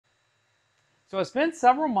So it's been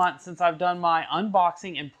several months since I've done my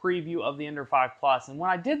unboxing and preview of the Ender 5 Plus, and when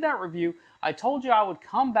I did that review, I told you I would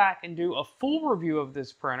come back and do a full review of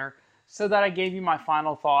this printer so that I gave you my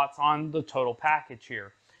final thoughts on the total package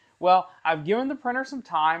here. Well, I've given the printer some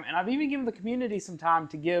time, and I've even given the community some time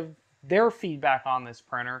to give their feedback on this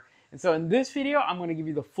printer. And so in this video, I'm going to give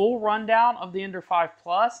you the full rundown of the Ender 5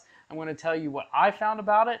 Plus. I'm going to tell you what I found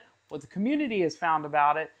about it, what the community has found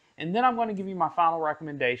about it, and then I'm going to give you my final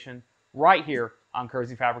recommendation right here on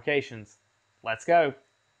Cozy Fabrications. Let's go.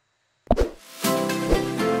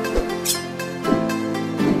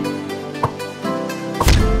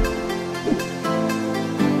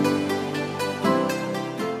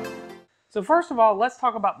 So first of all, let's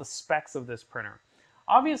talk about the specs of this printer.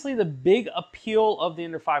 Obviously, the big appeal of the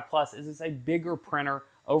Ender 5 Plus is it's a bigger printer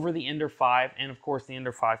over the Ender 5 and of course the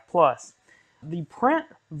Ender 5 Plus. The print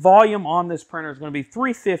volume on this printer is going to be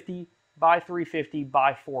 350 by 350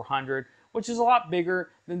 by 400, which is a lot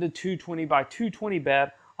bigger than the 220 by 220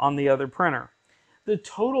 bed on the other printer. The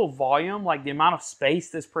total volume, like the amount of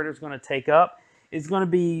space this printer is going to take up, is going to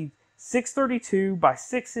be 632 by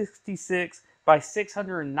 666 by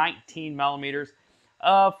 619 millimeters.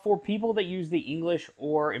 For people that use the English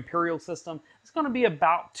or Imperial system, it's going to be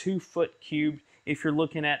about 2 foot cubed if you're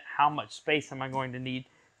looking at how much space am I going to need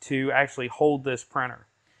to actually hold this printer.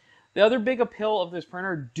 The other big appeal of this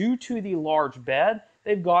printer, due to the large bed,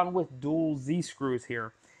 they've gone with dual Z screws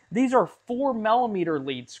here. These are 4mm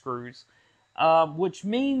lead screws, which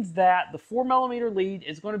means that the 4mm lead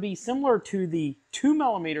is going to be similar to the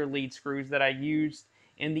 2mm lead screws that I used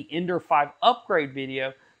in the Ender 5 upgrade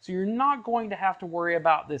video, so you're not going to have to worry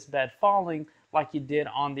about this bed falling like you did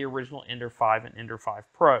on the original Ender 5 and Ender 5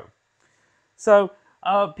 Pro. So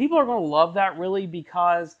people are going to love that really,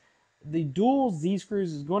 because the dual Z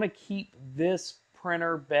screws is going to keep this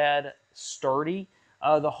printer bed sturdy.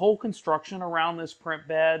 The whole construction around this print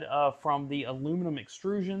bed, from the aluminum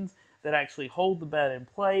extrusions that actually hold the bed in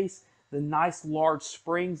place, the nice large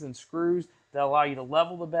springs and screws that allow you to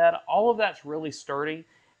level the bed, all of that's really sturdy,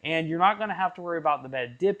 and you're not going to have to worry about the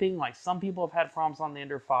bed dipping like some people have had problems on the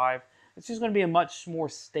Ender 5. It's just going to be a much more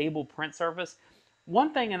stable print surface.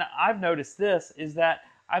 One thing, and I've noticed this, is that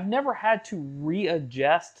I've never had to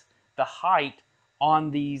readjust the height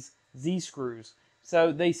on these Z screws.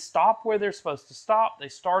 So they stop where they're supposed to stop, they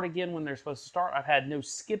start again when they're supposed to start. I've had no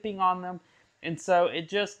skipping on them, and so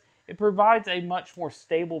it provides a much more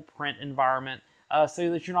stable print environment, so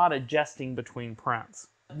that you're not adjusting between prints.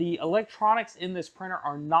 The electronics in this printer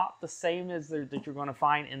are not the same as that you're going to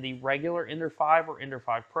find in the regular Ender 5 or Ender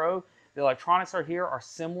 5 Pro. The electronics are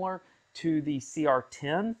similar to the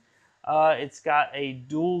CR10. It's got a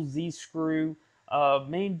dual Z screw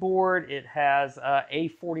main board. It has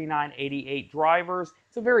A4988 drivers.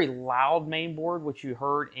 It's a very loud main board, which you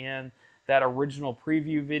heard in that original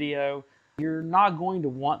preview video. You're not going to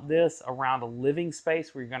want this around a living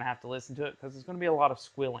space where you're going to have to listen to it, because there's going to be a lot of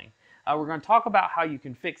squealing. We're going to talk about how you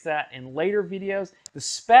can fix that in later videos. The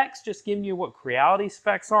specs, just giving you what Creality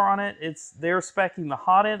specs are on it. They're specing the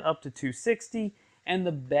hot end up to 260 and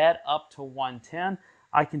the bed up to 110.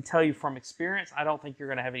 I can tell you from experience, I don't think you're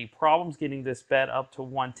going to have any problems getting this bed up to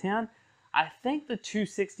 110. I think the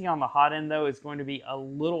 260 on the hot end, though, is going to be a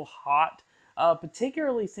little hot,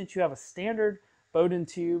 particularly since you have a standard Bowden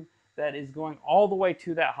tube that is going all the way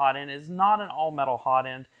to that hot end. It's not an all-metal hot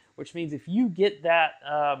end, which means if you get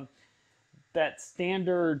that that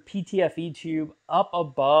standard PTFE tube up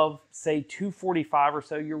above, say, 245 or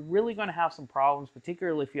so, you're really going to have some problems,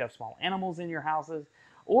 particularly if you have small animals in your houses,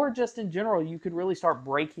 or just in general, you could really start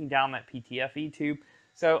breaking down that PTFE tube.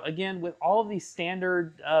 So again, with all of these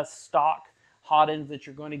standard stock hot ends that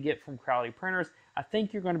you're going to get from Creality printers, I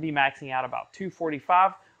think you're going to be maxing out about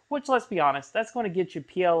 245, which, let's be honest, that's going to get you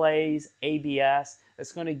PLAs, ABS,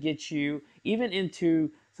 that's going to get you even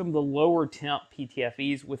into some of the lower temp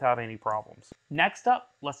PTFEs without any problems. Next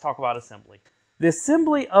up, let's talk about assembly. The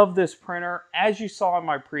assembly of this printer, as you saw in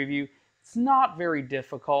my preview, it's not very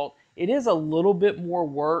difficult. It is a little bit more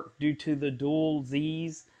work due to the dual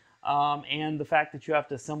Zs and the fact that you have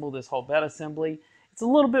to assemble this whole bed assembly. It's a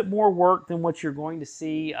little bit more work than what you're going to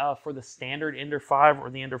see for the standard Ender 5 or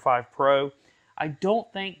the Ender 5 Pro. I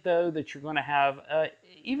don't think, though, that you're going to have,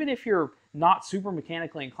 even if you're not super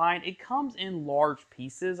mechanically inclined, it comes in large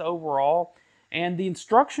pieces overall. And the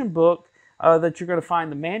instruction book that you're going to find,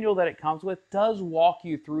 the manual that it comes with, does walk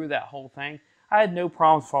you through that whole thing. I had no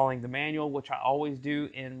problems following the manual, which I always do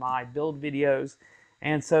in my build videos.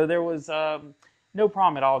 And so there was no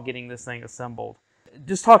problem at all getting this thing assembled.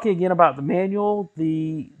 Just talking again about the manual,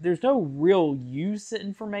 there's no real use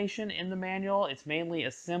information in the manual. It's mainly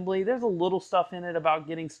assembly. There's a little stuff in it about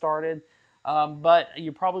getting started, but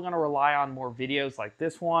you're probably going to rely on more videos like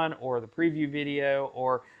this one or the preview video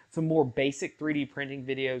or some more basic 3D printing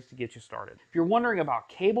videos to get you started. If you're wondering about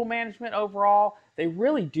cable management overall, they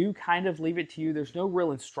really do kind of leave it to you. There's no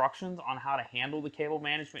real instructions on how to handle the cable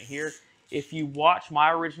management here. If you watch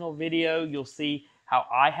my original video, you'll see how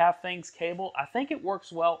I have things cabled. I think it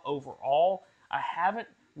works well overall. I haven't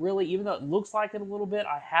really, even though it looks like it a little bit,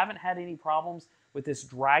 I haven't had any problems with this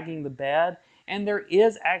dragging the bed. And there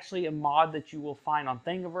is actually a mod that you will find on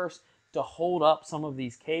Thingiverse to hold up some of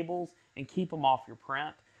these cables and keep them off your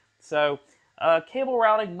print. So cable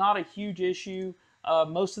routing, not a huge issue.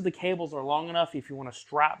 Most of the cables are long enough if you want to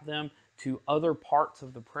strap them to other parts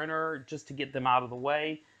of the printer just to get them out of the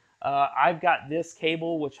way. I've got this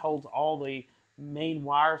cable which holds all the main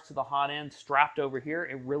wires to the hot end strapped over here.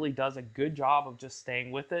 It really does a good job of just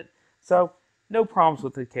staying with it. So no problems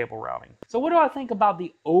with the cable routing. So what do I think about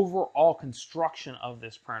the overall construction of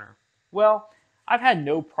this printer? Well, I've had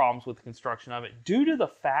no problems with the construction of it due to the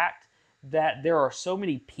fact that there are so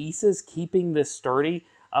many pieces keeping this sturdy,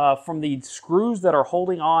 from the screws that are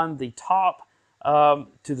holding on the top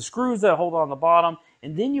to the screws that hold on the bottom,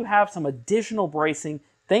 and then you have some additional bracing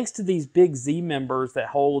thanks to these big Z members that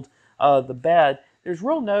hold the bed. There's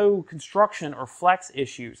no construction or flex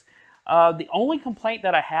issues. The only complaint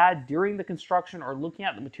that I had during the construction or looking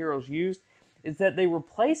at the materials used is that they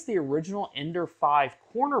replaced the original Ender 5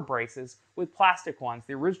 corner braces with plastic ones.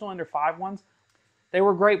 The original Ender 5 ones, they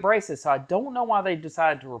were great braces, so I don't know why they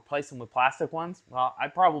decided to replace them with plastic ones. Well, I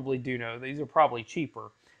probably do know. These are probably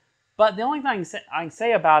cheaper. But the only thing I can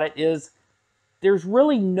say about it is there's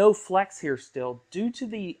really no flex here still due to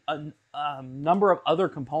the number of other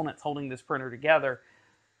components holding this printer together.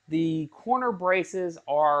 The corner braces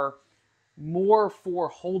are more for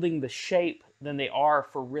holding the shape than they are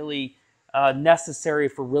for really necessary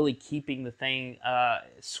for really keeping the thing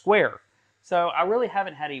square. So I really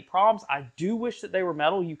haven't had any problems. I do wish that they were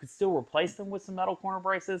metal. You could still replace them with some metal corner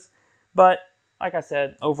braces, but like I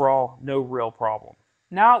said, overall, no real problem.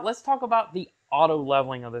 Now let's talk about the auto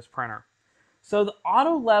leveling of this printer. So the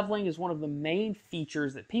auto leveling is one of the main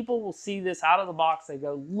features that people will see this out of the box. They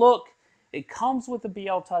go, look, it comes with the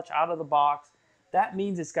BL Touch out of the box. That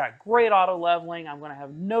means it's got great auto leveling. I'm going to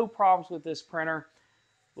have no problems with this printer.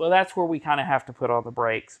 Well, that's where we kind of have to put on the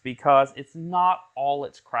brakes because it's not all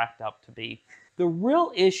it's cracked up to be. The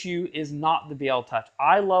real issue is not the BL Touch.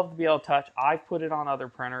 I love the BL Touch. I've put it on other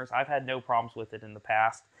printers. I've had no problems with it in the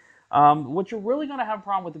past. What you're really going to have a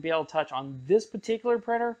problem with the BL Touch on this particular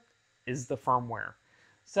printer is the firmware.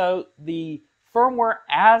 So the firmware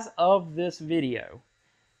as of this video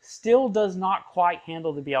still does not quite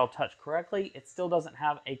handle the BL Touch correctly. It still doesn't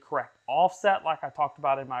have a correct offset like I talked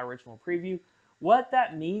about in my original preview. What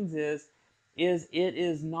that means is it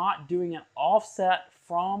is not doing an offset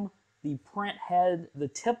from the print head, the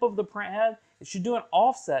tip of the print head. It should do an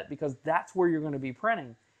offset because that's where you're going to be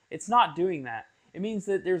printing. It's not doing that. It means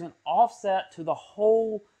that there's an offset to the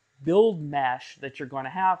whole build mesh that you're going to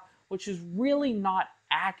have, which is really not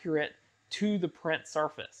accurate to the print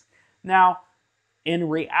surface. Now, in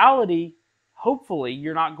reality, hopefully,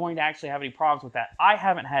 you're not going to actually have any problems with that. I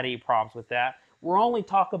haven't had any problems with that. We're only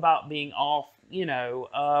talking about being off, you know,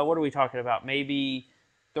 what are we talking about? Maybe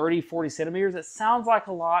 30, 40 centimeters. It sounds like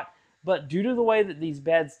a lot, but due to the way that these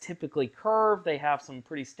beds typically curve, they have some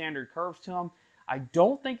pretty standard curves to them. I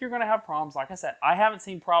don't think you're going to have problems. Like I said, I haven't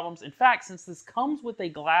seen problems. In fact, since this comes with a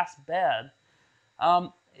glass bed,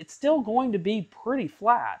 it's still going to be pretty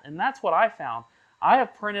flat, and that's what I found. I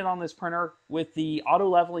have printed on this printer with the auto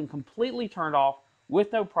leveling completely turned off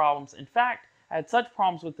with no problems. In fact, I had such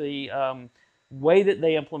problems with the way that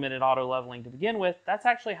they implemented auto leveling to begin with. That's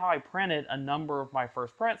actually how I printed a number of my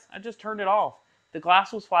first prints. I just turned it off. The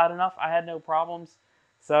glass was flat enough. I had no problems.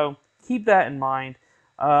 So keep that in mind.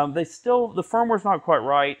 The firmware's not quite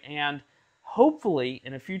right, and hopefully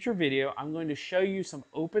in a future video, I'm going to show you some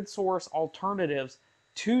open source alternatives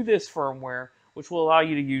to this firmware, which will allow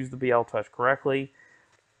you to use the BL Touch correctly.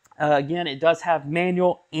 Again, it does have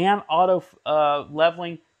manual and auto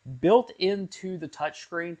leveling built into the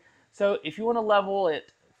touchscreen. So if you want to level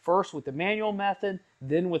it first with the manual method,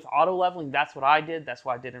 then with auto leveling, that's what I did. That's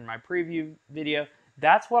what I did in my preview video.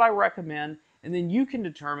 That's what I recommend. And then you can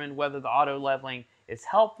determine whether the auto leveling is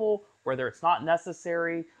helpful, whether it's not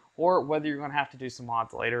necessary, or whether you're going to have to do some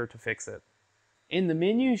mods later to fix it. In the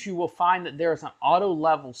menus, you will find that there's an auto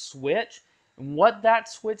level switch. And what that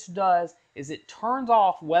switch does is it turns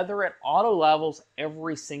off whether it auto levels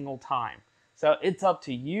every single time. So it's up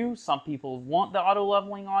to you. Some people want the auto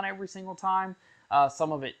leveling on every single time.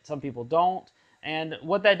 Some people don't. And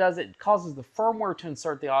what that does, it causes the firmware to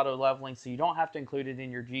insert the auto leveling, so you don't have to include it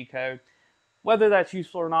in your G code. Whether that's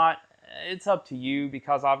useful or not, it's up to you,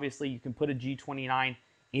 because obviously you can put a G29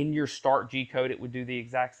 in your start G code. It would do the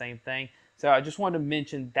exact same thing. So I just wanted to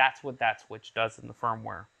mention that's what that switch does in the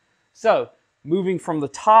firmware. So moving from the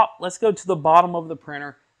top, let's go to the bottom of the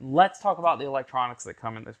printer. Let's talk about the electronics that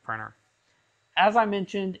come in this printer. As I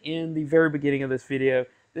mentioned in the very beginning of this video,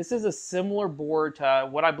 this is a similar board to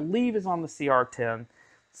what I believe is on the CR10.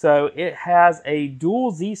 So it has a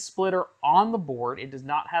dual Z splitter on the board. It does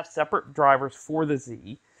not have separate drivers for the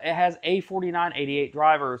Z. It has A4988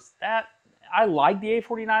 drivers. I like the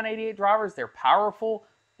A4988 drivers. They're powerful,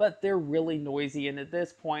 but they're really noisy. And at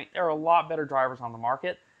this point, there are a lot better drivers on the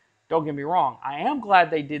market. Don't get me wrong. I am glad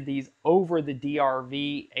they did these over the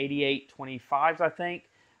DRV 8825s, I think,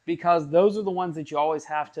 because those are the ones that you always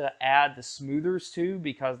have to add the smoothers to,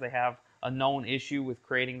 because they have a known issue with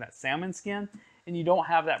creating that salmon skin. And you don't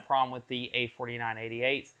have that problem with the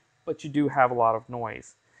A4988s, but you do have a lot of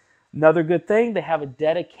noise. Another good thing, they have a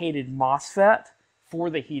dedicated MOSFET for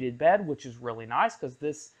the heated bed, which is really nice, because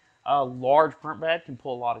this large print bed can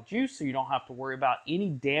pull a lot of juice, so you don't have to worry about any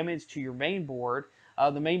damage to your main board.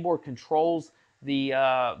 The main board controls the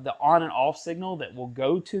on and off signal that will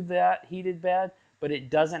go to that heated bed, but it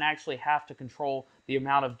doesn't actually have to control the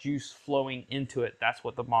amount of juice flowing into it. That's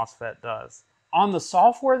what the MOSFET does. On the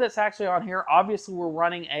software that's actually on here, obviously we're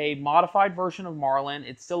running a modified version of Marlin.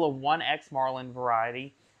 It's still a 1X Marlin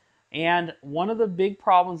variety. And one of the big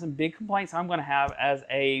problems and big complaints I'm going to have as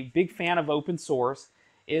a big fan of open source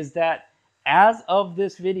is that as of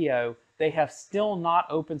this video, they have still not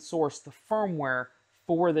open sourced the firmware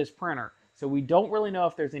for this printer. So we don't really know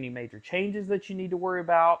if there's any major changes that you need to worry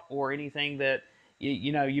about, or anything that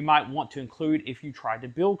you might want to include if you tried to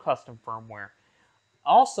build custom firmware.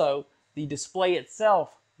 Also, the display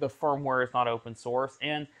itself, the firmware is not open source,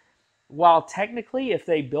 and while technically if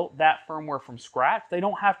they built that firmware from scratch, they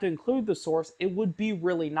don't have to include the source, it would be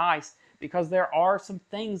really nice, because there are some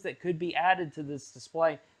things that could be added to this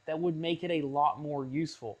display that would make it a lot more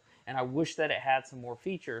useful, and I wish that it had some more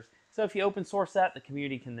features. So if you open source that, the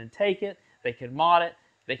community can then take it, they can mod it,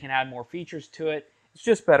 they can add more features to it. It's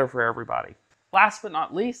just better for everybody. Last but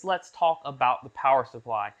not least, let's talk about the power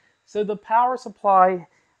supply. So the power supply,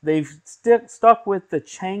 they've stuck with the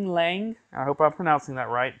Changlang, I hope I'm pronouncing that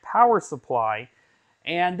right, power supply.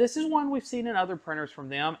 And this is one we've seen in other printers from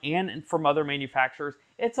them and from other manufacturers.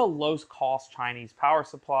 It's a low-cost Chinese power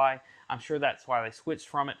supply. I'm sure that's why they switched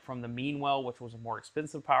from it from the Meanwell, which was a more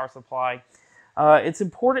expensive power supply. It's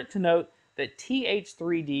important to note that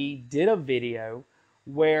TH3D did a video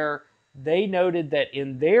where they noted that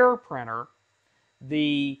in their printer,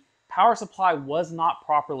 the power supply was not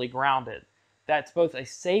properly grounded. That's both a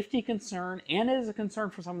safety concern and it is a concern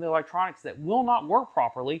for some of the electronics that will not work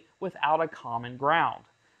properly without a common ground.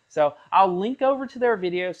 So I'll link over to their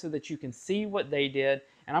video so that you can see what they did,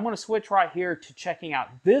 and I'm going to switch right here to checking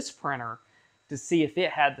out this printer to see if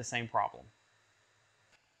it had the same problem.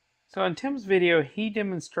 So in Tim's video, he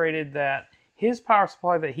demonstrated that his power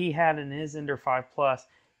supply that he had in his Ender 5 Plus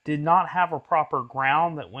did not have a proper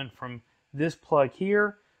ground that went from this plug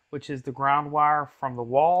here, which is the ground wire from the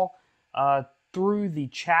wall, through the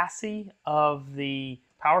chassis of the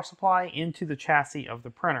power supply into the chassis of the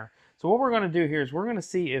printer. So what we're going to do here is we're going to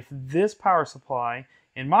see if this power supply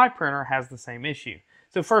in my printer has the same issue.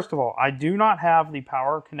 So first of all, I do not have the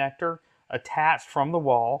power connector attached from the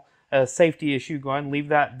wall. A safety issue, go ahead and leave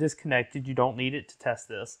that disconnected. You don't need it to test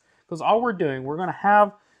this. Because all we're doing, we're going to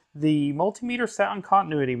have the multimeter set on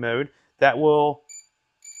continuity mode that will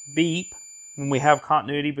beep when we have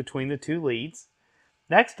continuity between the two leads.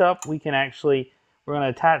 Next up, we're going to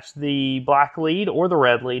attach the black lead or the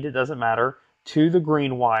red lead, it doesn't matter, to the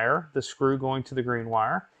green wire, the screw going to the green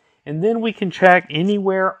wire. And then we can check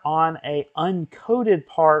anywhere on an uncoded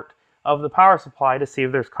part of the power supply to see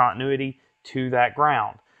if there's continuity to that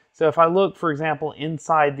ground. So if I look, for example,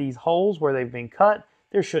 inside these holes where they've been cut,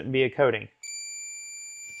 there shouldn't be a coating.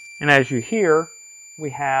 And as you hear, we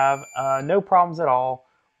have no problems at all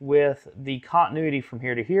with the continuity from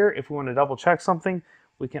here to here. If we want to double check something,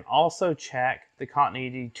 we can also check the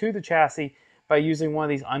continuity to the chassis by using one of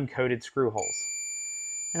these uncoated screw holes.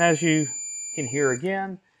 And as you can hear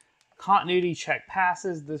again, continuity check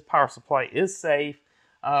passes. This power supply is safe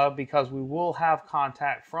because we will have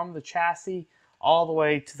contact from the chassis all the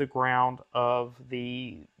way to the ground of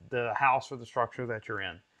the house or the structure that you're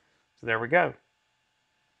in. So there we go.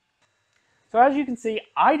 So as you can see,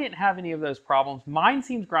 I didn't have any of those problems. Mine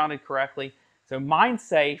seems grounded correctly, so mine's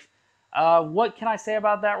safe. What can I say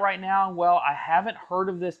about that right now? Well, I haven't heard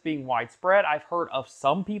of this being widespread. I've heard of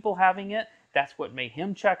some people having it. That's what made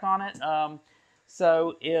him check on it.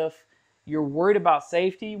 So if you're worried about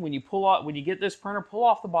safety, when you get this printer, pull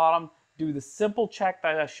off the bottom, do the simple check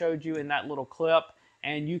that I showed you in that little clip,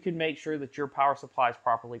 and you can make sure that your power supply is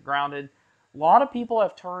properly grounded. A lot of people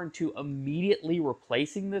have turned to immediately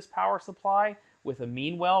replacing this power supply with a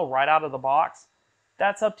Meanwell right out of the box.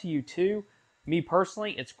 That's up to you too. Me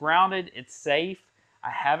personally, it's grounded, it's safe. I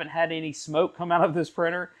haven't had any smoke come out of this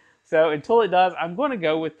printer. So until it does, I'm going to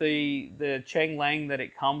go with the Chang Lang that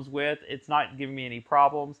it comes with. It's not giving me any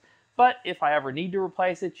problems. But if I ever need to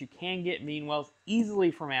replace it, you can get Meanwells easily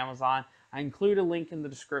from Amazon. I include a link in the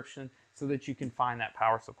description so that you can find that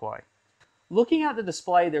power supply. Looking at the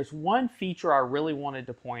display, there's one feature I really wanted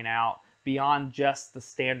to point out beyond just the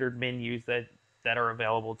standard menus that are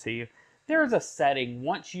available to you. There's a setting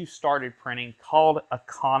once you started printing called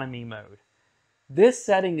economy mode. This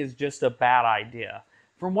setting is just a bad idea.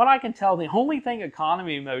 From what I can tell, the only thing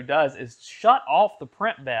economy mode does is shut off the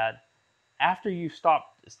print bed after you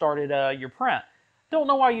started your print. Don't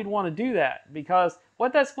know why you'd want to do that, because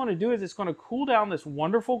what that's going to do is it's going to cool down this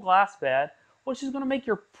wonderful glass bed, which is going to make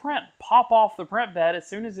your print pop off the print bed as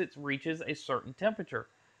soon as it reaches a certain temperature.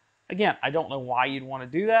 Again, I don't know why you'd want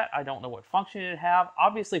to do that. I don't know what function it'd have.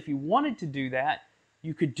 Obviously, if you wanted to do that,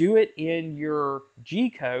 you could do it in your G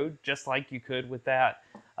code, just like you could with that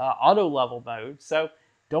auto level mode. So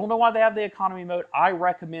don't know why they have the economy mode. I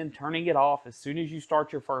recommend turning it off as soon as you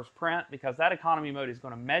start your first print, because that economy mode is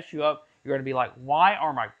going to mess you up. You're going to be like, why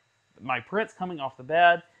are my prints coming off the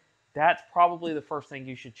bed? That's probably the first thing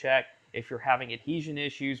you should check if you're having adhesion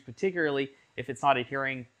issues, particularly if it's not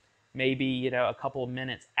adhering maybe a couple of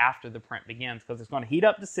minutes after the print begins, because it's going to heat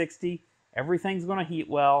up to 60. Everything's going to heat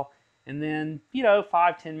well. And then,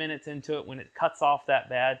 5-10 minutes into it, when it cuts off that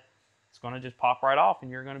bed, it's going to just pop right off and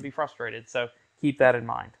you're going to be frustrated. So keep that in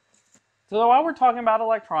mind. So while we're talking about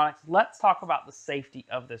electronics, let's talk about the safety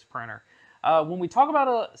of this printer. When we talk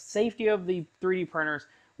about safety of the 3D printers,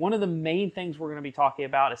 one of the main things we're going to be talking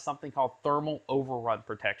about is something called thermal overrun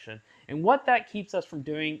protection. And what that keeps us from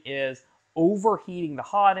doing is overheating the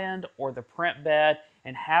hot end or the print bed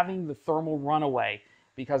and having the thermal runaway.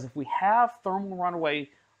 Because if we have thermal runaway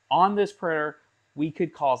on this printer, we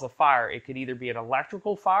could cause a fire. It could either be an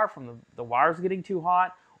electrical fire from the wires getting too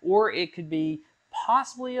hot, or it could be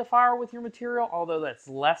possibly a fire with your material, although that's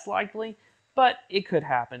less likely, but it could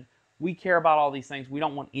happen. We care about all these things. We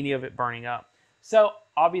don't want any of it burning up. So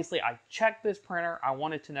obviously I checked this printer. I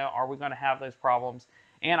wanted to know, are we going to have those problems?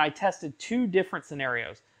 And I tested two different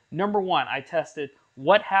scenarios. Number one, I tested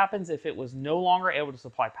what happens if it was no longer able to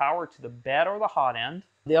supply power to the bed or the hot end.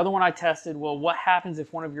 The other one I tested, well, what happens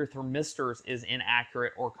if one of your thermistors is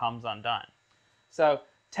inaccurate or comes undone? So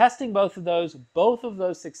testing both of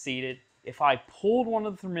those succeeded. If I pulled one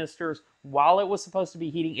of the thermistors while it was supposed to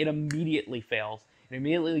be heating, it immediately fails. It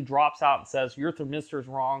immediately drops out and says, your thermistor is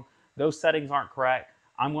wrong. Those settings aren't correct.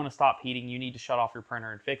 I'm going to stop heating. You need to shut off your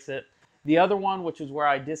printer and fix it. The other one, which is where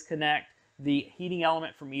I disconnect the heating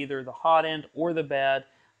element from either the hot end or the bed.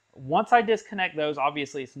 Once I disconnect those,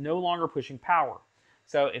 obviously it's no longer pushing power.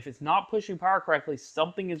 So if it's not pushing power correctly,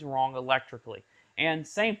 something is wrong electrically. And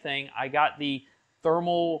same thing, I got the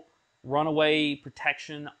thermal runaway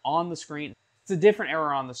protection on the screen. It's a different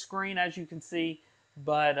error on the screen, as you can see,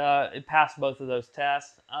 but it passed both of those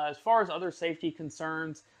tests. As far as other safety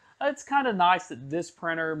concerns, it's kind of nice that this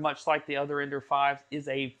printer, much like the other Ender 5s, is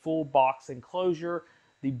a full box enclosure.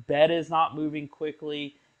 The bed is not moving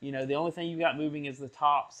quickly. The only thing you've got moving is the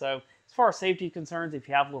top. So as far as safety concerns, if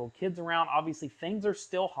you have little kids around, obviously things are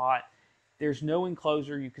still hot. There's no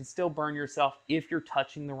enclosure. You can still burn yourself if you're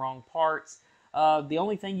touching the wrong parts. The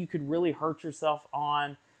only thing you could really hurt yourself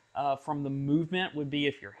on from the movement would be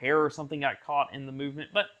if your hair or something got caught in the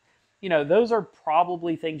movement. But those are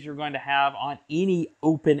probably things you're going to have on any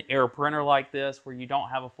open air printer like this where you don't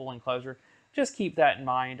have a full enclosure. Just keep that in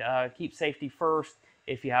mind. Keep safety first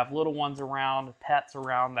if you have little ones around, pets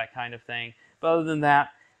around, that kind of thing. But other than that,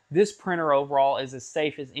 this printer overall is as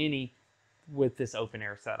safe as any with this open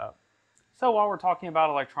air setup. So while we're talking about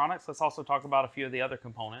electronics, let's also talk about a few of the other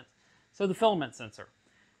components. So the filament sensor.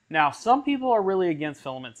 Now, some people are really against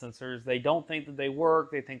filament sensors. They don't think that they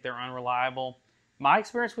work. They think they're unreliable. My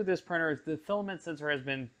experience with this printer is the filament sensor has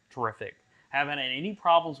been terrific. I haven't had any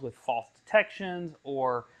problems with false detections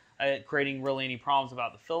or creating really any problems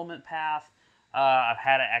about the filament path. I've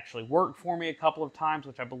had it actually work for me a couple of times,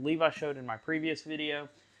 which I believe I showed in my previous video.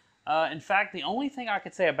 In fact, the only thing I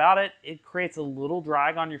could say about it, it creates a little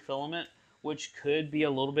drag on your filament, which could be a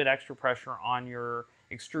little bit extra pressure on your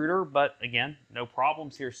extruder, but again, no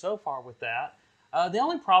problems here so far with that. The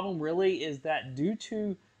only problem really is that due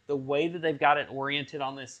to the way that they've got it oriented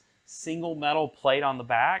on this single metal plate on the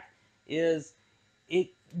back, is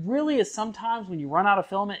really is sometimes when you run out of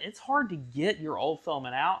filament, it's hard to get your old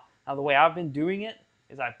filament out. Now the way I've been doing it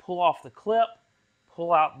is I pull off the clip,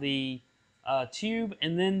 pull out the tube,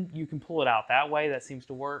 and then you can pull it out that way. That seems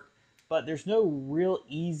to work. But there's no real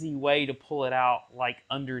easy way to pull it out like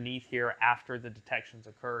underneath here after the detection's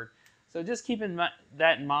occurred. So just keep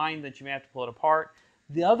that in mind that you may have to pull it apart.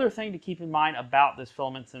 The other thing to keep in mind about this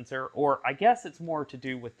filament sensor, or I guess it's more to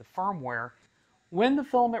do with the firmware, when the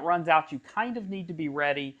filament runs out, you kind of need to be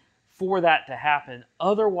ready for that to happen.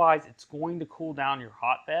 Otherwise, it's going to cool down your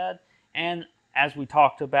hotbed. And as we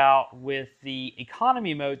talked about with the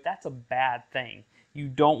economy mode, that's a bad thing. You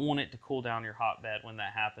don't want it to cool down your hotbed when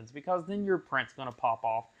that happens, because then your print's going to pop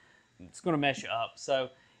off. It's going to mess you up. So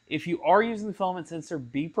if you are using the filament sensor,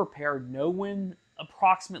 be prepared. Know when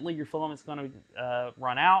approximately your filament's going to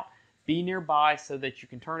run out. Be nearby so that you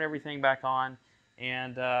can turn everything back on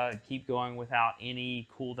and keep going without any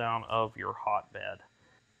cool down of your hotbed.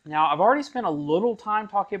 Now, I've already spent a little time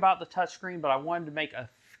talking about the touchscreen, but I wanted to make a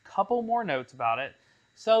couple more notes about it.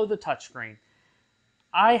 So the touchscreen.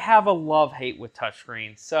 I have a love-hate with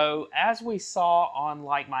touchscreens. So as we saw on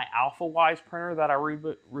like my AlphaWise printer that I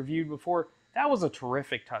reviewed before, that was a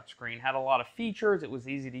terrific touchscreen. Had a lot of features. It was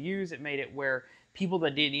easy to use. It made it where people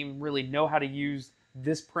that didn't even really know how to use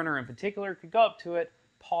this printer in particular could go up to it,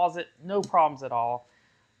 pause it, no problems at all.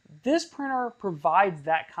 This printer provides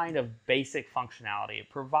that kind of basic functionality. It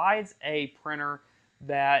provides a printer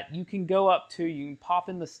that you can go up to, you can pop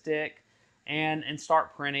in the stick and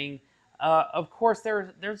start printing. Of course,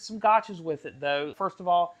 there's some gotchas with it though. First of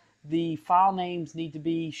all, the file names need to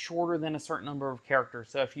be shorter than a certain number of characters.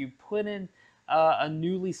 So if you put in a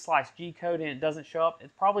newly sliced G code and it doesn't show up,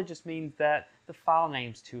 it probably just means that the file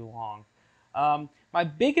name's too long. My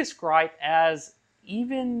biggest gripe, as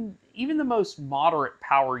even the most moderate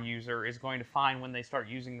power user is going to find when they start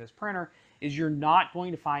using this printer, is you're not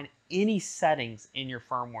going to find any settings in your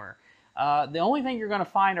firmware. The only thing you're going to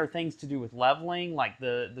find are things to do with leveling, like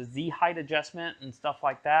the Z height adjustment and stuff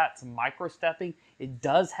like that, some micro stepping. It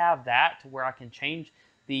does have that to where I can change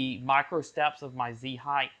the micro steps of my Z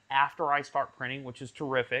height after I start printing, which is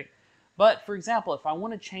terrific. But for example, if I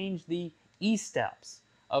want to change the E steps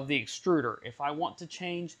of the extruder, if I want to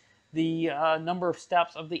change the number of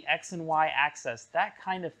steps of the X and Y axis, that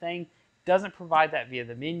kind of thing doesn't provide that via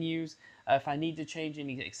the menus. If I need to change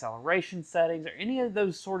any acceleration settings or any of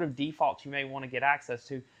those sort of defaults you may want to get access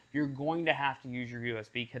to, you're going to have to use your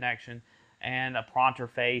USB connection and a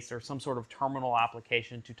Pronterface or some sort of terminal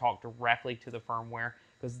application to talk directly to the firmware,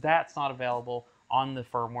 because that's not available on the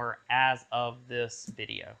firmware as of this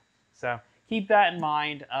video. So keep that in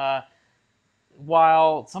mind.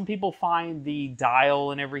 While some people find the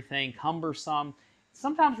dial and everything cumbersome, it's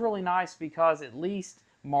sometimes really nice because at least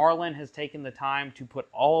Marlin has taken the time to put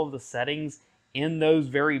all of the settings in those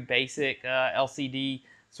very basic LCD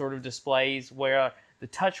sort of displays, where the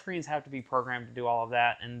touchscreens have to be programmed to do all of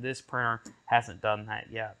that, and this printer hasn't done that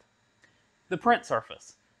yet. The print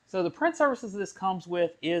surface. So the print surfaces this comes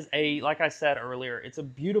with is like I said earlier, it's a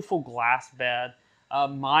beautiful glass bed.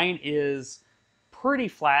 Mine is pretty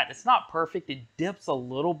flat. It's not perfect. It dips a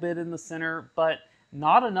little bit in the center, but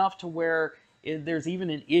not enough to where there's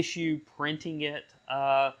even an issue printing it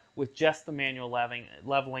with just the manual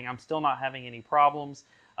leveling. I'm still not having any problems.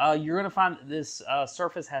 You're going to find that this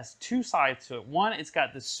surface has two sides to it. One, it's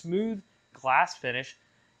got the smooth glass finish,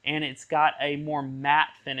 and it's got a more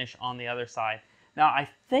matte finish on the other side. Now, I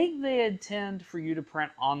think they intend for you to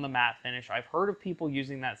print on the matte finish. I've heard of people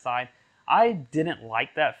using that side. I didn't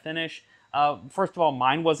like that finish. First of all,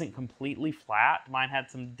 mine wasn't completely flat. Mine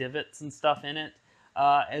had some divots and stuff in it,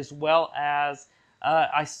 as well as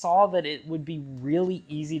I saw that it would be really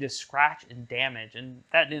easy to scratch and damage, and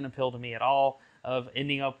that didn't appeal to me at all, of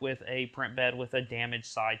ending up with a print bed with a damaged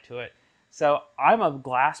side to it. So I'm a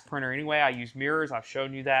glass printer anyway. I use mirrors. I've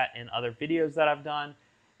shown you that in other videos that I've done.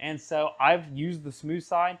 And so I've used the smooth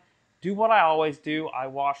side. Do what I always do. I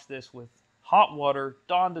wash this with hot water,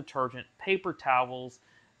 Dawn detergent, paper towels,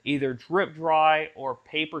 either drip dry or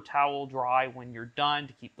paper towel dry when you're done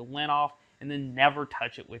to keep the lint off, and then never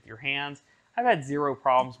touch it with your hands. I've had zero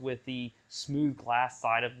problems with the smooth glass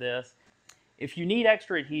side of this. If you need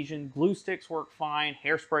extra adhesion, glue sticks work fine,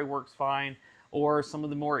 hairspray works fine, or some of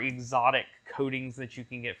the more exotic coatings that you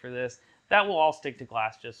can get for this, that will all stick to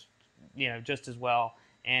glass just as well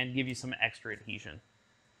and give you some extra adhesion.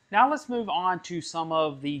 Now let's move on to some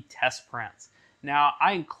of the test prints. Now,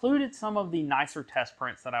 I included some of the nicer test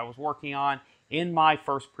prints that I was working on in my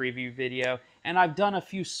first preview video, and I've done a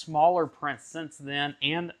few smaller prints since then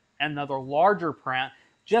and another larger print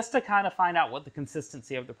just to kind of find out what the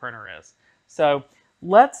consistency of the printer is. So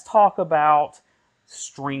let's talk about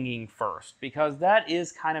stringing first, because that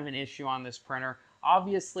is kind of an issue on this printer.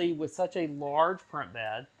 Obviously, with such a large print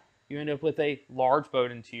bed, you end up with a large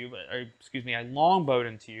Bowden tube, or excuse me, a long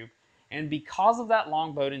Bowden tube. And because of that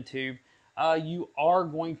long Bowden tube, you are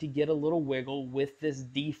going to get a little wiggle with this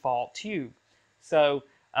default tube. So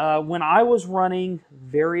when I was running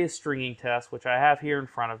various stringing tests, which I have here in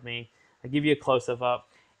front of me, I'll give you a close-up up,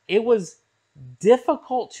 it was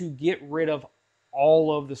difficult to get rid of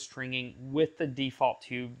all of the stringing with the default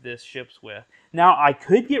tube this ships with. Now, I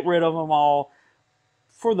could get rid of them all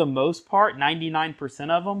for the most part, 99%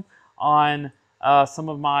 of them, on some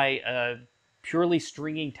of my purely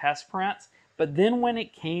stringing test prints. But then when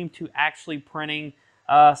it came to actually printing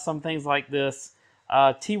some things like this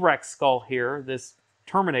T-Rex skull here, this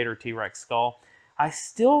Terminator T-Rex skull, I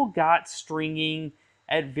still got stringing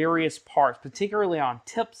at various parts, particularly on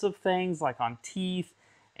tips of things, like on teeth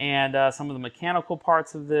and some of the mechanical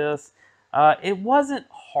parts of this. It wasn't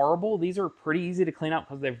horrible. These are pretty easy to clean up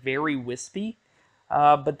because they're very wispy.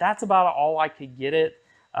 But that's about all I could get it.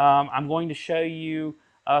 I'm going to show you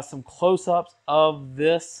some close-ups of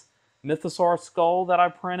this Mythosaur skull that I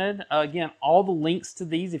printed. Again, all the links to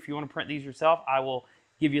these, if you want to print these yourself, I will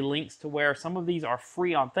give you links to where some of these are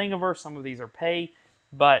free on Thingiverse, some of these are pay,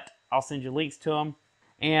 but I'll send you links to them.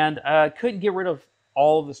 And couldn't get rid of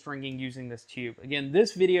all of the stringing using this tube. Again,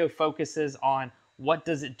 this video focuses on what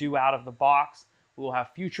does it do out of the box. We'll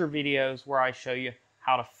have future videos where I show you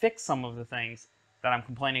how to fix some of the things that I'm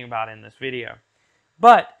complaining about in this video.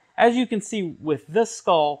 But as you can see with this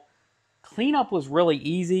skull, cleanup was really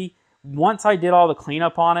easy. Once I did all the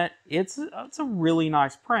cleanup on it, it's a really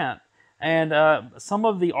nice print. And some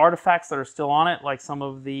of the artifacts that are still on it, like some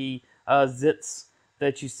of the zits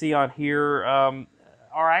that you see on here,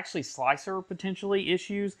 are actually slicer potentially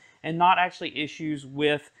issues, and not actually issues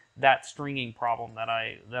with that stringing problem that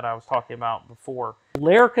I was talking about before.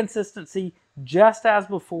 Layer consistency, just as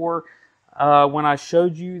before, when I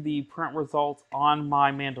showed you the print results on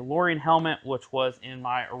my Mandalorian helmet, which was in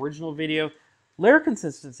my original video, layer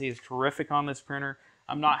consistency is terrific on this printer.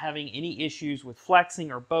 I'm not having any issues with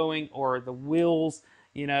flexing or bowing or the wheels,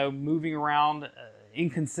 you know, moving around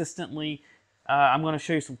inconsistently. I'm going to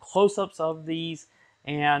show you some close-ups of these,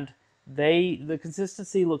 and the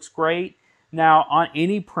consistency looks great. Now, on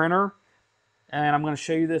any printer, and I'm going to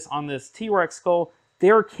show you this on this T-Rex skull,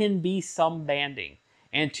 there can be some banding.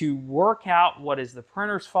 And to work out what is the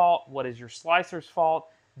printer's fault, what is your slicer's fault,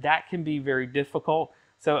 that can be very difficult.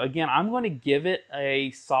 So again, I'm going to give it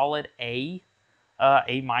a solid A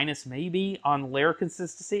minus maybe on layer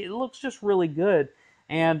consistency. It looks just really good.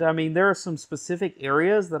 And I mean, there are some specific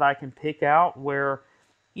areas that I can pick out where,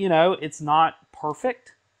 you know, it's not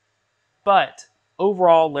perfect, but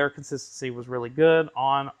overall layer consistency was really good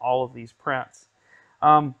on all of these prints.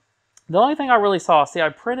 The only thing I really saw, see, I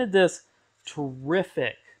printed this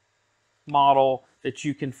terrific model that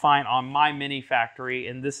you can find on My Mini Factory,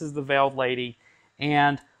 and this is the Veiled Lady,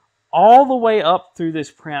 and all the way up through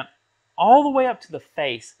this print, all the way up to the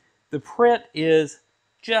face, the print is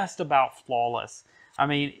just about flawless. I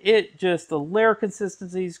mean, the layer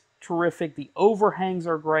consistency is terrific, the overhangs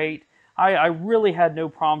are great. I really had no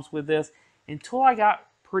problems with this until I got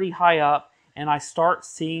pretty high up and I start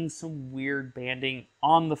seeing some weird banding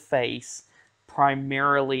on the face,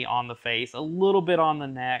 primarily on the face, a little bit on the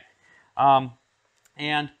neck.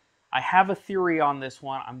 And I have a theory on this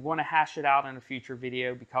one. I'm going to hash it out in a future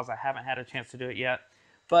video because I haven't had a chance to do it yet.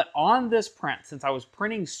 But on this print, since I was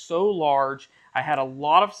printing so large, I had a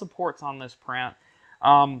lot of supports on this print.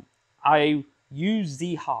 I used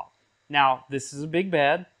Z-Hop. Now, this is a big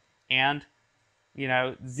bed, and you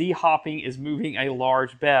know, Z-hopping is moving a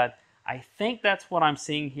large bed. I think that's what I'm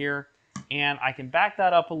seeing here, and I can back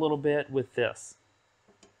that up a little bit with this.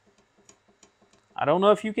 I don't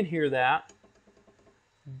know if you can hear that,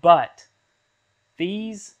 but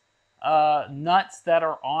these nuts that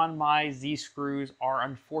are on my Z-screws are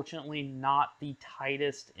unfortunately not the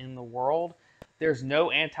tightest in the world. There's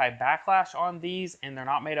no anti-backlash on these, and they're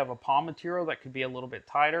not made of a palm material that could be a little bit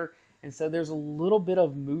tighter. And so there's a little bit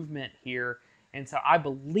of movement here. And so I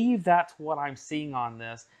believe that's what I'm seeing on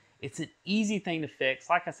this. It's an easy thing to fix.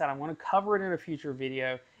 Like I said, I'm going to cover it in a future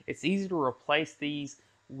video. It's easy to replace these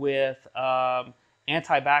with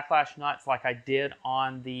anti-backlash nuts like I did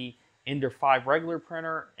on the Ender 5 regular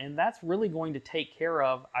printer. And that's really going to take care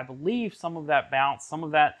of, I believe, some of that bounce, some of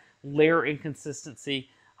that layer inconsistency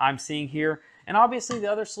I'm seeing here. And obviously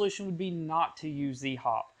the other solution would be not to use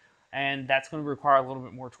Z-Hop. And that's going to require a little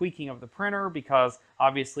bit more tweaking of the printer because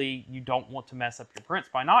obviously you don't want to mess up your prints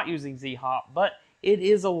by not using Z-Hop, but it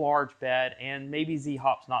is a large bed and maybe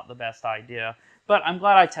Z-Hop's not the best idea. But I'm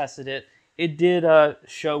glad I tested it. it did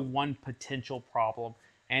show one potential problem,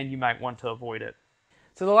 and you might want to avoid it.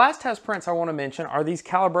 So the last test prints I want to mention are these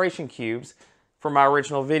calibration cubes from my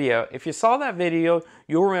original video. If you saw that video,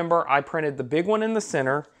 you'll remember I printed the big one in the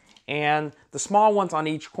center and the small ones on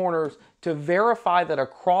each corner to verify that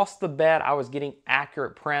across the bed I was getting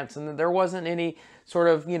accurate prints and that there wasn't any sort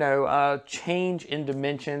of, change in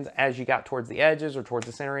dimensions as you got towards the edges or towards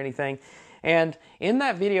the center or anything. And in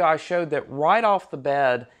that video, I showed that right off the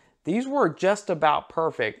bed, these were just about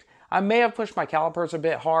perfect. I may have pushed my calipers a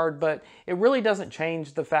bit hard, but it really doesn't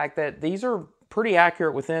change the fact that these are pretty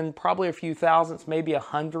accurate within probably a few thousandths, maybe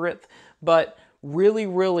 100th, but really,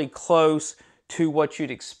 really close to what you'd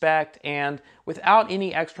expect and without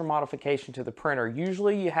any extra modification to the printer.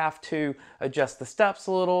 Usually you have to adjust the steps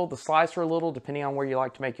a little, the slicer a little, depending on where you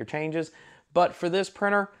like to make your changes. But for this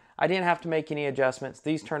printer, I didn't have to make any adjustments.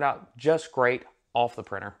 These turned out just great off the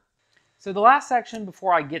printer. So the last section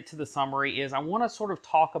before I get to the summary is I want to sort of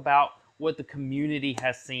talk about what the community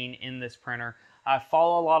has seen in this printer. I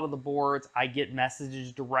follow a lot of the boards. I get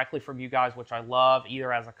messages directly from you guys, which I love,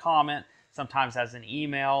 either as a comment, sometimes as an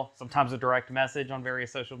email, sometimes a direct message on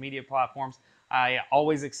various social media platforms. I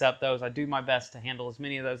always accept those. I do my best to handle as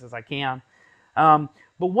many of those as I can. But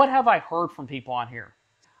what have I heard from people on here?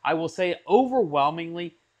 I will say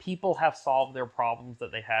overwhelmingly, people have solved their problems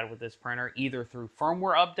that they had with this printer, either through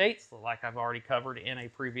firmware updates, like I've already covered in a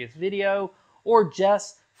previous video, or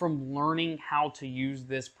just from learning how to use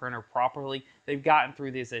this printer properly. They've gotten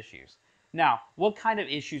through these issues. Now, what kind of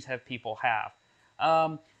issues have people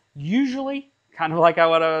have? Usually, kind of like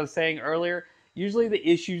what I was saying earlier, usually the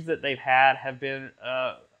issues that they've had have been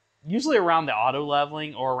usually around the auto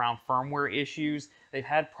leveling or around firmware issues. They've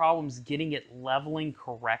had problems getting it leveling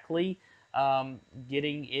correctly,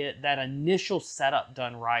 getting that initial setup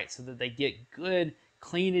done right so that they get good,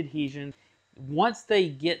 clean adhesion. Once they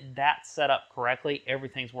get that set up correctly,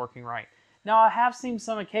 everything's working right. Now, I have seen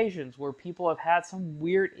some occasions where people have had some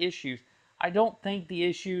weird issues. I don't think the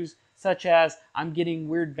issues such as I'm getting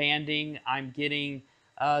weird banding, I'm getting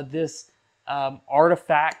this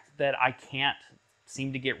artifact that I can't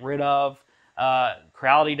seem to get rid of,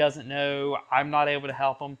 Creality doesn't know, I'm not able to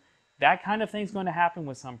help them. That kind of thing's going to happen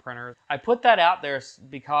with some printers. I put that out there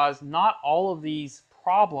because not all of these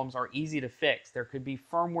problems are easy to fix. There could be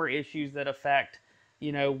firmware issues that affect,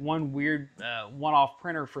 one weird one-off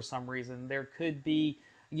printer for some reason. There could be,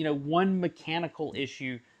 one mechanical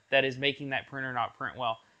issue that is making that printer not print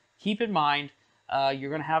well. Keep in mind, you're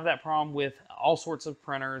going to have that problem with all sorts of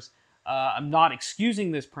printers. I'm not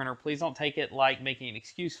excusing this printer. Please don't take it like making an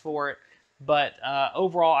excuse for it. But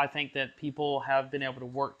overall, I think that people have been able to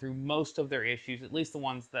work through most of their issues, at least the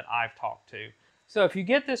ones that I've talked to. So if you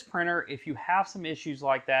get this printer, if you have some issues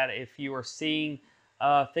like that, if you are seeing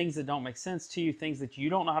things that don't make sense to you, things that you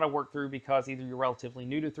don't know how to work through because either you're relatively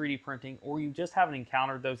new to 3D printing or you just haven't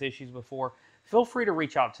encountered those issues before, feel free to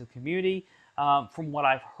reach out to the community. From what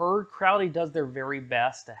I've heard, Creality does their very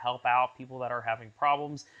best to help out people that are having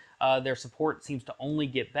problems. Their support seems to only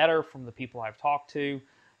get better from the people I've talked to.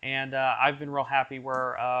 And I've been real happy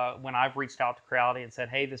where when I've reached out to Creality and said,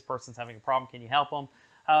 hey, this person's having a problem, can you help them?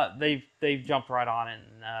 They've jumped right on it,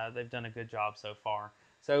 and they've done a good job so far.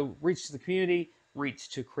 So reach to the community, reach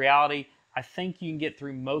to Creality. I think you can get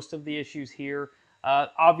through most of the issues here.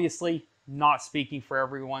 Obviously, not speaking for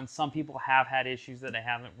everyone. Some people have had issues that they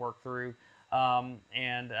haven't worked through,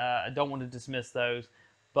 and I don't want to dismiss those.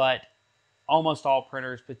 But almost all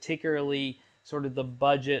printers, particularly sort of the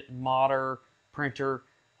budget modder printer,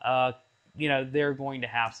 they're going to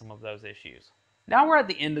have some of those issues. Now we're at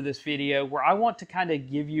the end of this video where I want to kind of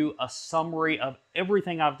give you a summary of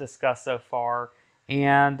everything I've discussed so far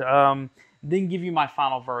and then give you my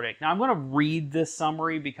final verdict. Now I'm going to read this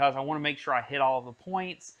summary because I want to make sure I hit all of the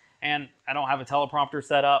points, and I don't have a teleprompter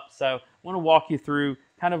set up, so I want to walk you through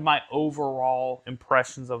kind of my overall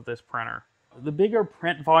impressions of this printer. The bigger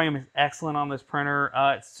print volume is excellent on this printer.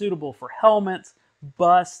 It's suitable for helmets,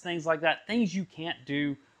 busts, things like that, things you can't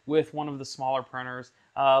do with one of the smaller printers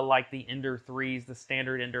like the Ender 3s, the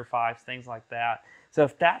standard Ender 5s, things like that. So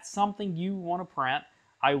if that's something you want to print,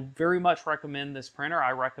 I very much recommend this printer.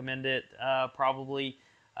 I recommend it probably.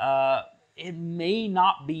 It may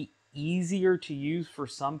not be easier to use for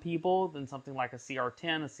some people than something like a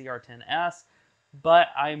CR10, a CR10S, but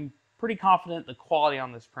I'm pretty confident the quality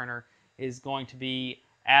on this printer is going to be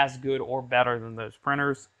as good or better than those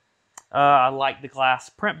printers. I like the glass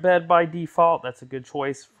print bed by default. That's a good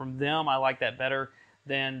choice from them. I like that better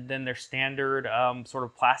than their standard sort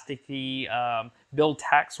of plasticky build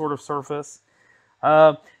tack sort of surface.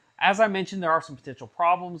 As I mentioned, there are some potential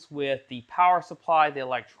problems with the power supply, the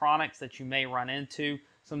electronics that you may run into.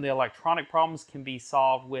 Some of the electronic problems can be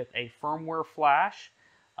solved with a firmware flash.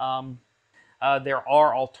 There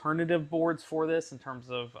are alternative boards for this in terms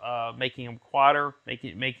of making them quieter,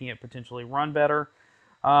 making it potentially run better.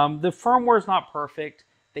 The firmware is not perfect.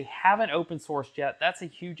 They haven't open sourced yet. That's a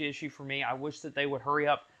huge issue for me. I wish that they would hurry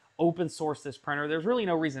up, open source this printer. There's really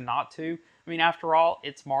no reason not to. I mean, after all,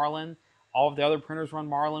 it's Marlin. All of the other printers run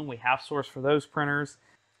Marlin. We have source for those printers.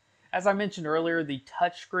 As I mentioned earlier, the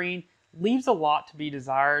touchscreen leaves a lot to be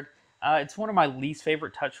desired. It's one of my least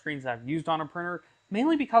favorite touchscreens I've used on a printer,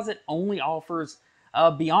 mainly because it only offers,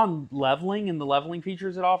 beyond leveling and the leveling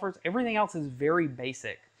features it offers, everything else is very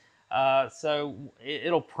basic. So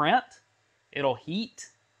it'll print, it'll heat,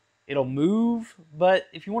 it'll move, but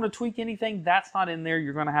if you want to tweak anything, that's not in there.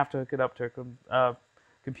 You're going to have to hook it up to a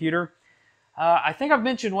computer. I think I've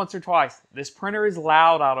mentioned once or twice, this printer is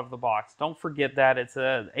loud out of the box. Don't forget that. It's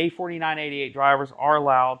A4988 drivers are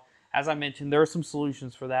loud. As I mentioned, there are some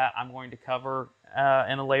solutions for that I'm going to cover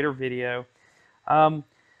in a later video.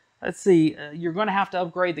 Let's see, you're going to have to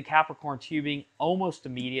upgrade the Capricorn tubing almost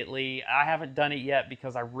immediately. I haven't done it yet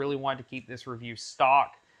because I really wanted to keep this review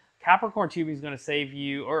stock. Capricorn tubing is going to save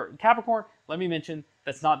you, or Capricorn, let me mention,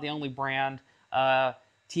 that's not the only brand.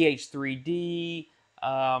 TH3D,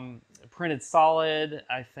 Printed Solid,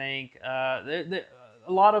 I think.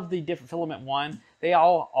 A lot of the different Filament One, they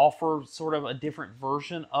all offer sort of a different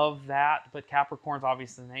version of that, but Capricorn's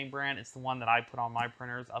obviously the name brand. It's the one that I put on my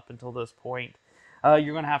printers up until this point.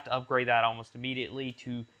 You're going to have to upgrade that almost immediately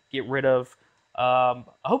to get rid of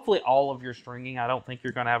hopefully all of your stringing. I don't think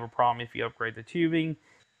you're going to have a problem if you upgrade the tubing.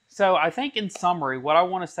 So I think in summary, what I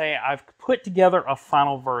want to say, I've put together a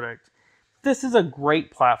final verdict. This is a great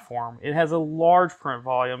platform. It has a large print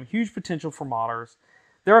volume, huge potential for modders.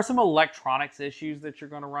 There are some electronics issues that you're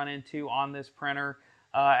going to run into on this printer,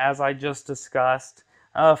 as I just discussed.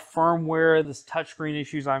 Firmware, this touchscreen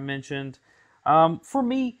issues I mentioned. For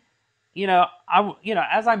me,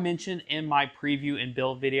 as I mentioned in my preview and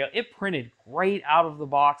build video, it printed great out of the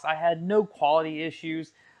box. I had no quality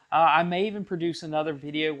issues. I may even produce another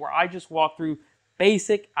video where I just walk through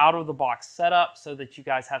basic out-of-the-box setup so that you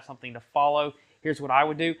guys have something to follow. Here's what I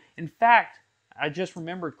would do. In fact, I just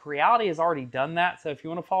remembered Creality has already done that. So if you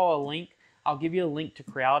want to follow a link, I'll give you a link to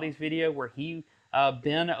Creality's video where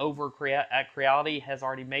Ben over at Creality has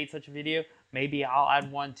already made such a video. Maybe I'll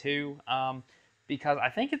add one too, because I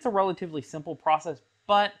think it's a relatively simple process,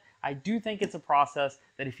 but I do think it's a process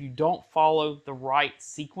that if you don't follow the right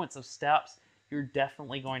sequence of steps, you're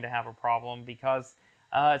definitely going to have a problem because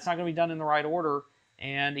it's not going to be done in the right order.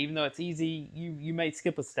 And even though it's easy, you may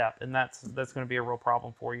skip a step, and that's going to be a real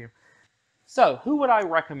problem for you. So who would I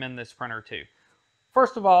recommend this printer to?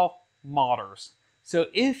 First of all, modders. So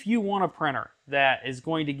if you want a printer that is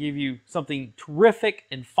going to give you something terrific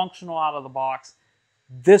and functional out of the box,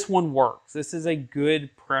 this one works. This is a good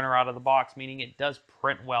printer out of the box, meaning it does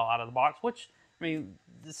print well out of the box, which, I mean,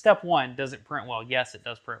 step one, does it print well? Yes, it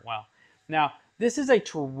does print well. Now, this is a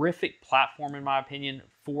terrific platform, in my opinion,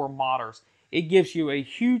 for modders. It gives you a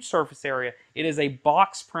huge surface area. It is a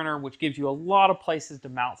box printer, which gives you a lot of places to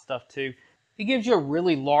mount stuff to. It gives you a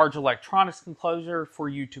really large electronics enclosure for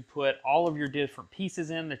you to put all of your different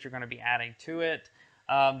pieces in that you're going to be adding to it.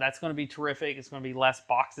 That's going to be terrific. It's going to be less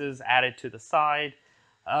boxes added to the side.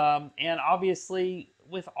 And obviously,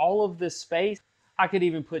 with all of this space, I could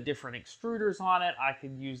even put different extruders on it. I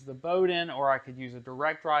could use the Bowden, or I could use a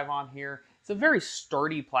direct drive on here. It's a very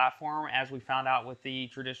sturdy platform, as we found out with the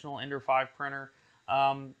traditional Ender 5 printer.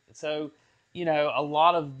 So, you know, a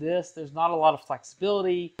lot of this, there's not a lot of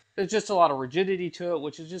flexibility. There's just a lot of rigidity to it,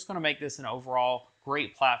 which is just going to make this an overall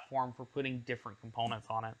great platform for putting different components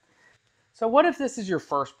on it. So what if this is your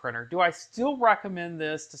first printer? Do I still recommend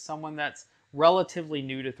this to someone that's relatively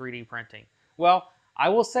new to 3D printing? Well, I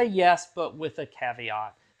will say yes, but with a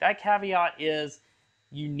caveat. That caveat is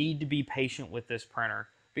you need to be patient with this printer.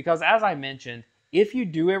 Because as I mentioned, if you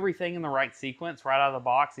do everything in the right sequence right out of the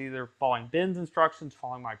box, either following Ben's instructions,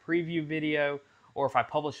 following my preview video, or if I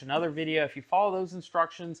publish another video, if you follow those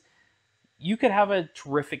instructions, you could have a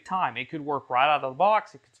terrific time. It could work right out of the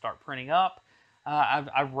box. It could start printing up.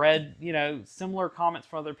 I've read, you know, similar comments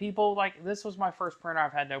from other people. Like, this was my first printer.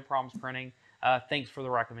 I've had no problems printing. Thanks for the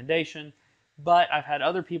recommendation. But I've had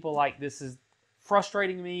other people like, this is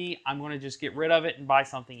frustrating me. I'm going to just get rid of it and buy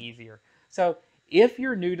something easier. So if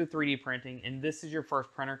you're new to 3D printing and this is your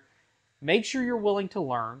first printer, make sure you're willing to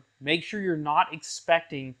learn. Make sure you're not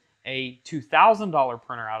expecting a $2,000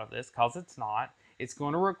 printer out of this, because it's not. It's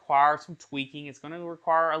going to require some tweaking. It's going to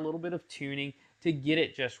require a little bit of tuning to get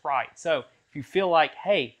it just right. So if you feel like,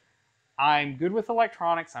 hey, I'm good with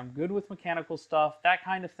electronics, I'm good with mechanical stuff, that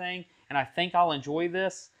kind of thing, and I think I'll enjoy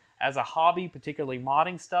this as a hobby, particularly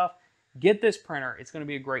modding stuff, get this printer. It's going to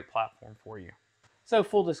be a great platform for you. So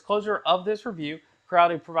full disclosure of this review,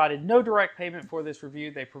 Creality provided no direct payment for this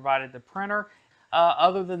review. They provided the printer.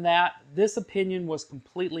 Other than that, this opinion was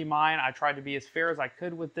completely mine. I tried to be as fair as I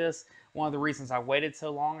could with this. One of the reasons I waited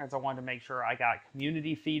so long is I wanted to make sure I got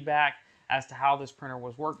community feedback as to how this printer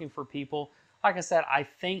was working for people. Like I said, I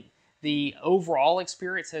think the overall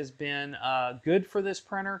experience has been good for this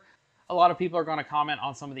printer. A lot of people are going to comment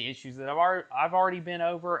on some of the issues that I've already been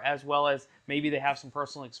over, as well as maybe they have some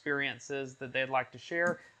personal experiences that they'd like to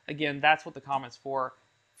share. Again, that's what the comments for.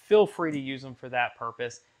 Feel free to use them for that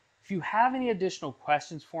purpose. If you have any additional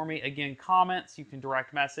questions for me, again, comments, you can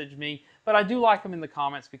direct message me, but I do like them in the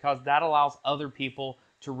comments because that allows other people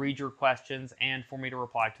to read your questions and for me to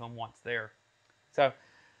reply to them once there. So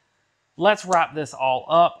let's wrap this all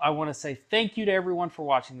up. I want to say thank you to everyone for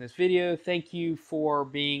watching this video. Thank you for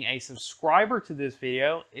being a subscriber to this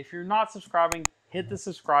video. If you're not subscribing, hit the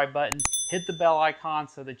subscribe button, hit the bell icon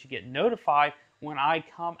so that you get notified when I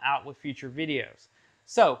come out with future videos.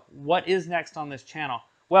 So what is next on this channel?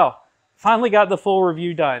 Well, finally got the full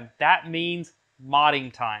review done. That means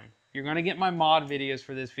modding time. You're going to get my mod videos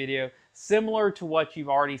for this video, similar to what you've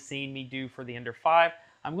already seen me do for the Ender 5.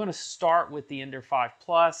 I'm going to start with the Ender 5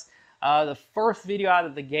 Plus. The first video out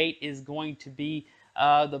of the gate is going to be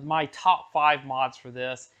my top 5 mods for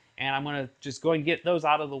this, and I'm going to just go and get those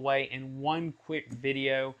out of the way in one quick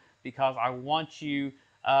video because I want you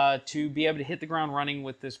to be able to hit the ground running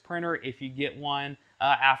with this printer if you get one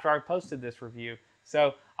after I've posted this review.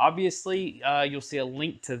 So obviously you'll see a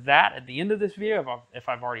link to that at the end of this video if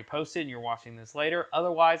I've already posted and you're watching this later.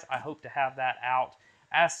 Otherwise, I hope to have that out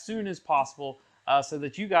as soon as possible so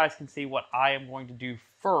that you guys can see what I am going to do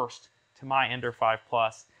first to my Ender 5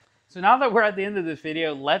 Plus. So now that we're at the end of this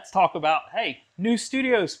video, let's talk about, hey, new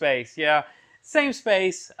studio space. Yeah, same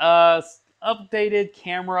space, updated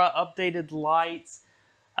camera, updated lights,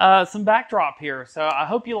 some backdrop here. So I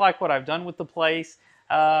hope you like what I've done with the place.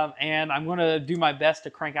 And I'm going to do my best to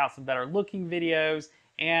crank out some better looking videos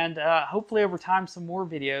and hopefully over time some more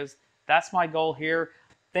videos. That's my goal here.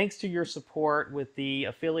 Thanks to your support with the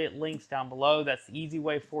affiliate links down below. That's the easy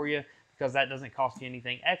way for you because that doesn't cost you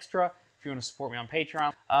anything extra if you want to support me on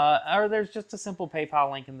Patreon. Or there's just a simple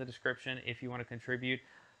PayPal link in the description if you want to contribute.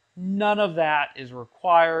 None of that is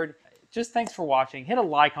required. Just thanks for watching. Hit a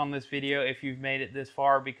like on this video if you've made it this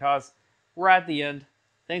far because we're at the end.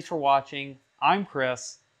 Thanks for watching. I'm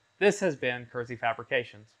Chris. This has been Kersey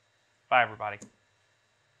Fabrications. Bye, everybody.